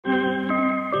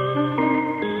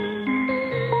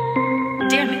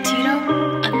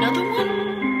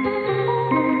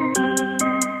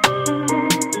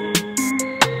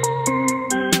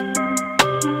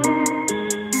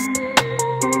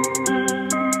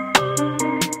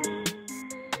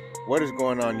What is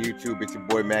going on YouTube? It's your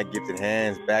boy Matt Gifted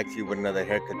Hands back to you with another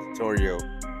haircut tutorial.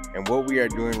 And what we are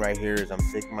doing right here is I'm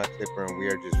taking my clipper and we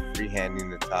are just freehanding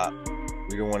the top.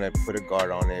 We don't want to put a guard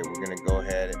on it. We're going to go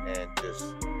ahead and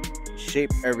just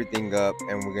shape everything up,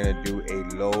 and we're going to do a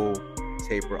low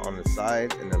taper on the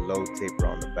sides and a low taper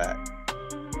on the back.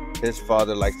 His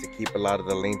father likes to keep a lot of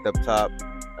the length up top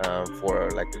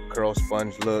for like a curl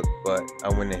sponge look, but I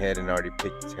went ahead and already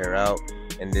picked his hair out,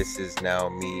 and this is now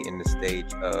me in the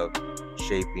stage of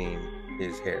shaping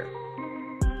his hair.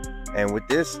 And with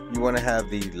this, you want to have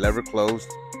the lever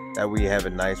closed, that way you have a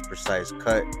nice precise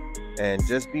cut. And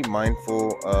just be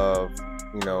mindful of,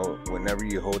 whenever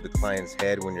you hold the client's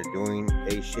head when you're doing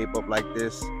a shape up like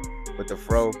this with the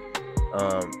fro,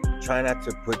 try not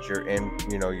to put your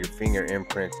finger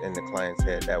imprints in the client's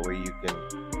head. That way you can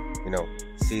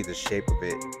see the shape of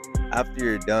it. After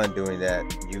you're done doing that,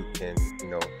 you can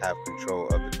have control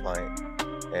of the client,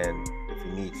 and if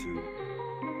you need to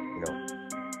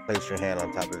place your hand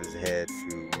on top of his head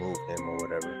to move him or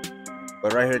whatever.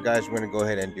 But right here, guys, we're going to go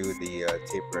ahead and do the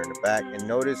taper in the back. And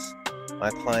notice my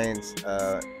client's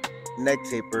neck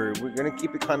taper, we're going to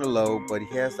keep it kind of low, but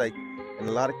he has and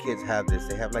a lot of kids have this,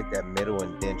 they have that middle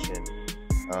indention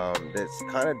that's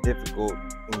kind of difficult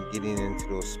in getting into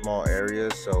those small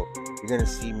areas. So you're going to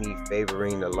see me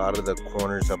favoring a lot of the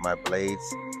corners of my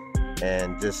blades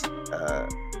and just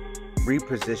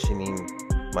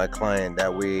repositioning my client.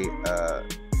 That way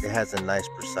it has a nice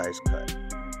precise cut.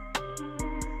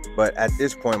 But at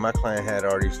this point, my client had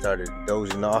already started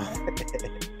dozing off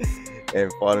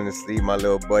and falling asleep. My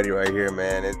little buddy right here,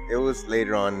 man, it was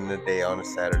later on in the day on a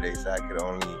Saturday, so I could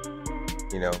only,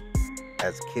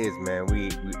 as kids, man, we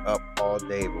up all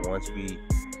day, but once we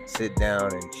sit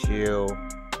down and chill,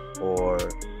 or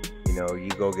you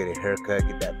go get a haircut,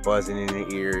 get that buzzing in the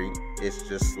ear, it's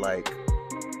just like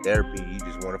therapy. You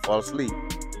just want to fall asleep.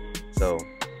 So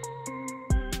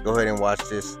go ahead and watch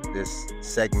this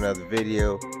segment of the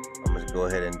video. I'm going to go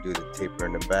ahead and do the taper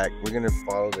in the back. We're going to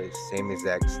follow the same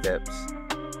exact steps,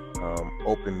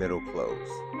 open, middle, close.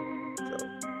 So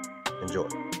enjoy.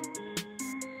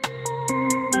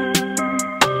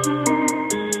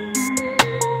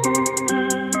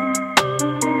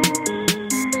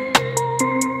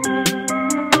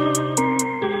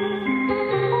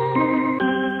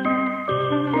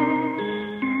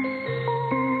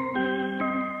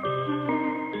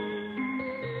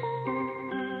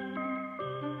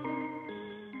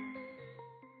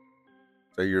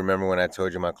 So you remember when I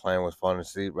told you my client was falling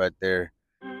asleep right there?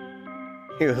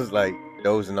 He was like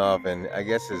dozing off, and I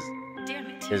guess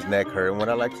his neck hurt. And what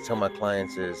I like to tell my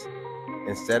clients is,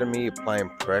 instead of me applying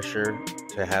pressure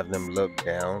to have them look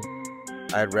down,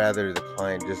 I'd rather the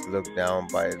client just look down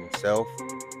by himself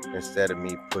instead of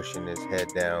me pushing his head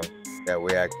down. That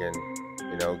way I can,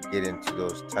 get into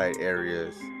those tight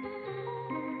areas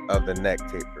of the neck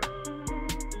taper.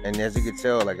 And as you can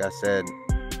tell, like I said,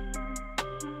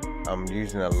 I'm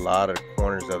using a lot of the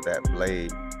corners of that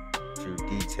blade to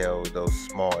detail those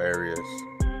small areas.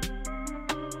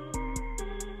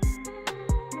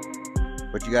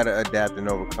 But you gotta adapt and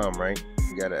overcome, right?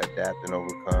 You gotta adapt and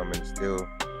overcome and still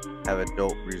have a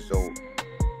dope result,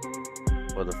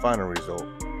 or the final result.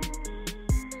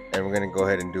 And we're gonna go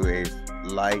ahead and do a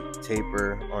light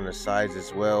taper on the sides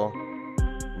as well.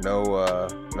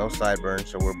 No sideburns,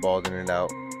 so we're balding it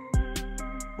out.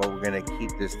 But we're gonna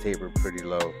keep this taper pretty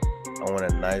low. I want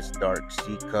a nice dark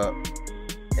C cup,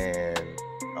 and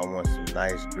I want some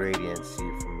nice gradient C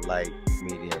from light,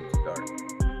 medium to dark.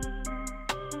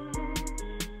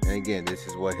 And again, this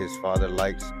is what his father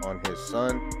likes on his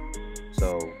son,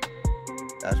 so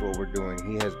that's what we're doing.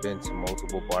 He has been to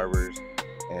multiple barbers,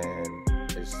 and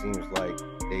it seems like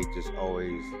they just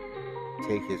always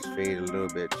take his fade a little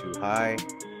bit too high,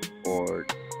 or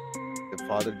the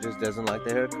father just doesn't like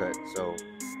the haircut. So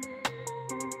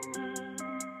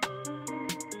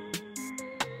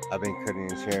I've been cutting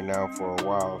his hair now for a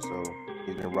while, so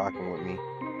he's been rocking with me.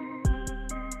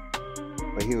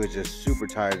 But he was just super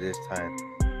tired this time.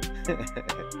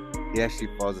 He actually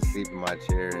falls asleep in my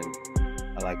chair, and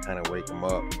I kind of wake him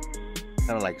up,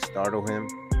 kind of startle him,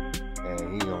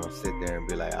 and he's gonna sit there and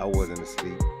be like, I wasn't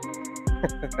asleep.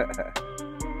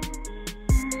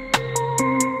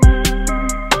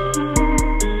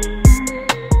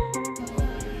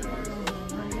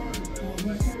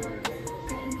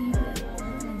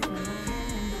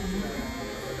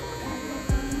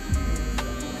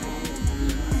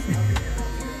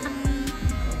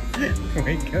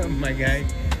 Wake up, my guy.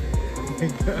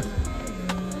 Wake up.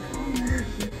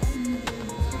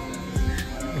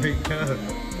 Wake up.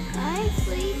 I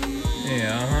sleep.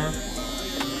 Yeah,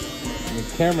 the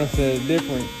camera says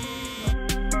different.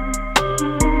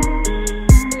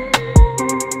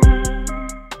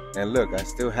 And look, I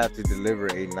still have to deliver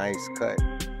a nice cut.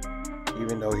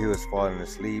 Even though he was falling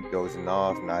asleep, dozing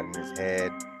off, nodding his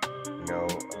head,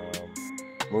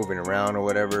 moving around or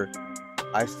whatever,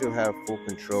 I still have full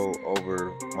control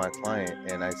over my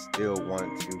client, and I still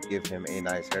want to give him a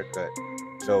nice haircut.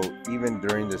 So even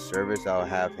during the service, I'll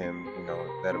have him,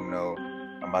 let him know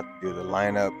I'm about to do the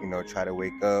lineup, try to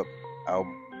wake up.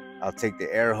 I'll take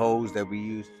the air hose that we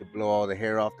use to blow all the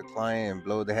hair off the client and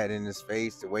blow that in his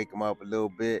face to wake him up a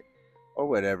little bit or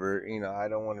whatever. I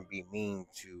don't want to be mean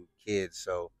to kids.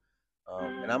 So,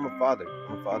 and I'm a father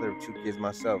of 2 kids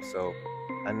myself. So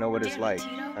I know what it's like.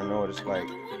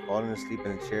 Falling asleep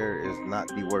in a chair is not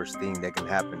the worst thing that can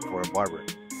happen for a barber.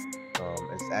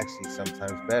 It's actually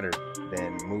sometimes better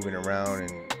than moving around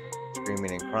and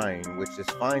screaming and crying, which is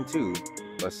fine too,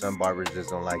 but some barbers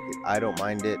just don't like it. I don't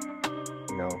mind it.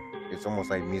 It's almost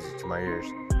like music to my ears.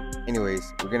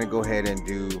 Anyways, we're gonna go ahead and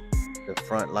do the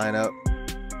front lineup,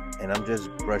 and I'm just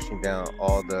brushing down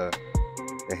all the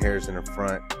hairs in the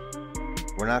front.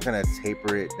 We're not gonna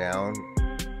taper it down,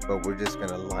 but we're just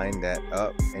gonna line that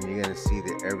up, and you're gonna see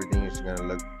that everything is gonna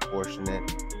look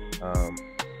proportionate.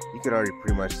 You could already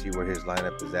pretty much see where his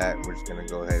lineup is at, and we're just gonna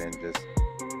go ahead and just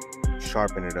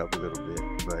sharpen it up a little bit.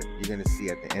 But you're gonna see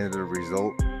at the end of the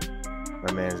result,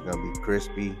 my man is gonna be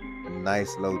crispy, a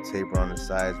nice low taper on the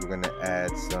sides. We're gonna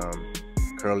add some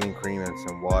curling cream and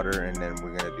some water, and then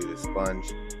we're gonna do the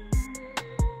sponge.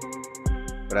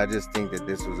 But I just think that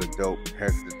this was a dope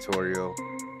haircut tutorial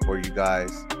for you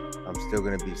guys. I'm still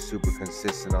gonna be super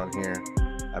consistent on here.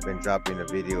 I've been dropping a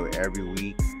video every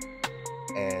week,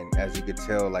 and as you can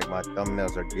tell, like, my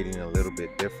thumbnails are getting a little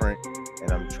bit different,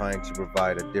 and I'm trying to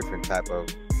provide a different type of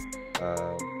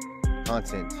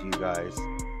content to you guys,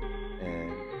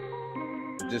 and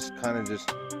just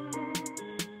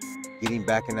getting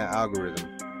back in that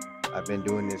algorithm. I've been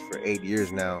doing this for 8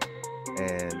 years now,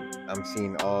 and I'm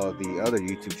seeing all the other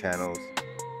YouTube channels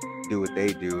do what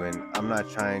they do, and I'm not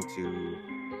trying to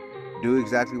do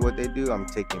exactly what they do. I'm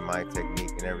taking my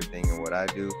technique and everything and what I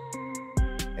do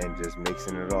and just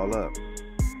mixing it all up.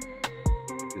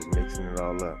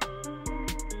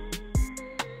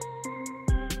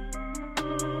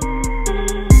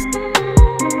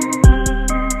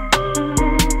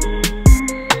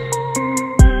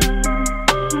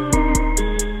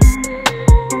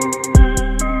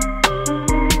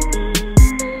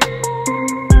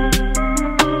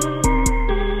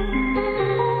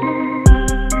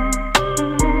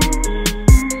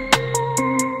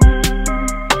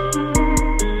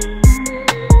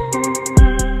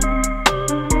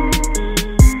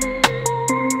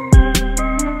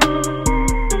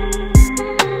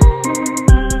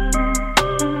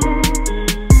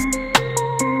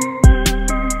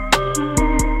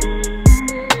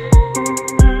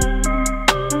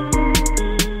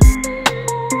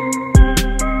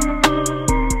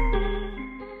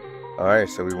 Alright,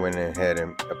 so we went ahead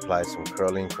and applied some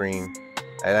curling cream.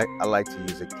 I like to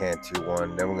use a Cantu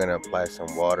one. Then we're going to apply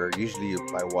some water. Usually you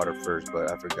apply water first, but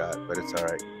I forgot, but it's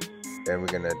alright. Then we're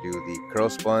going to do the curl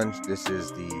sponge. This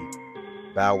is the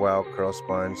Bow Wow curl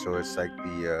sponge, so it's like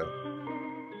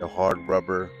the hard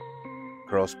rubber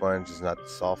curl sponge. It's not the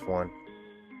soft one.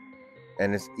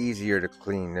 And it's easier to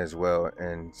clean as well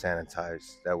and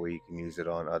sanitize. That way you can use it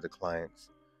on other clients.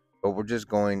 But we're just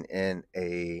going in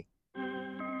a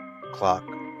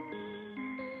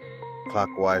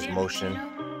clockwise motion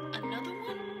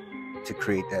to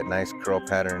create that nice curl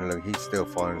pattern. Look, he's still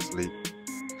falling asleep.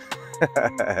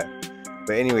 But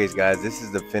anyways, guys, this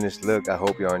is the finished look. I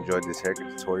hope y'all enjoyed this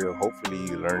haircut tutorial. Hopefully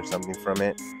you learned something from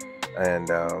it,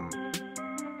 and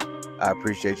I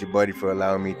appreciate you, buddy, for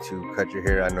allowing me to cut your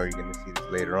hair. I know you're gonna see this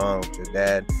later on with your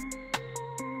dad.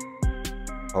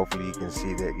 Hopefully you can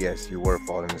see that, yes, you were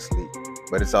falling asleep,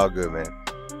 but it's all good, man.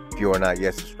 If you are not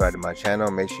yet subscribed to my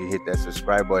channel, make sure you hit that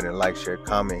subscribe button and like, share,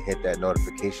 comment, hit that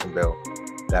notification bell.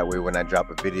 That way when I drop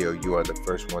a video, you are the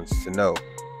first ones to know.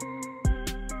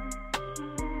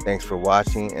 Thanks for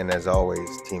watching, and as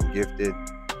always, Team Gifted,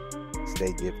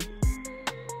 stay gifted.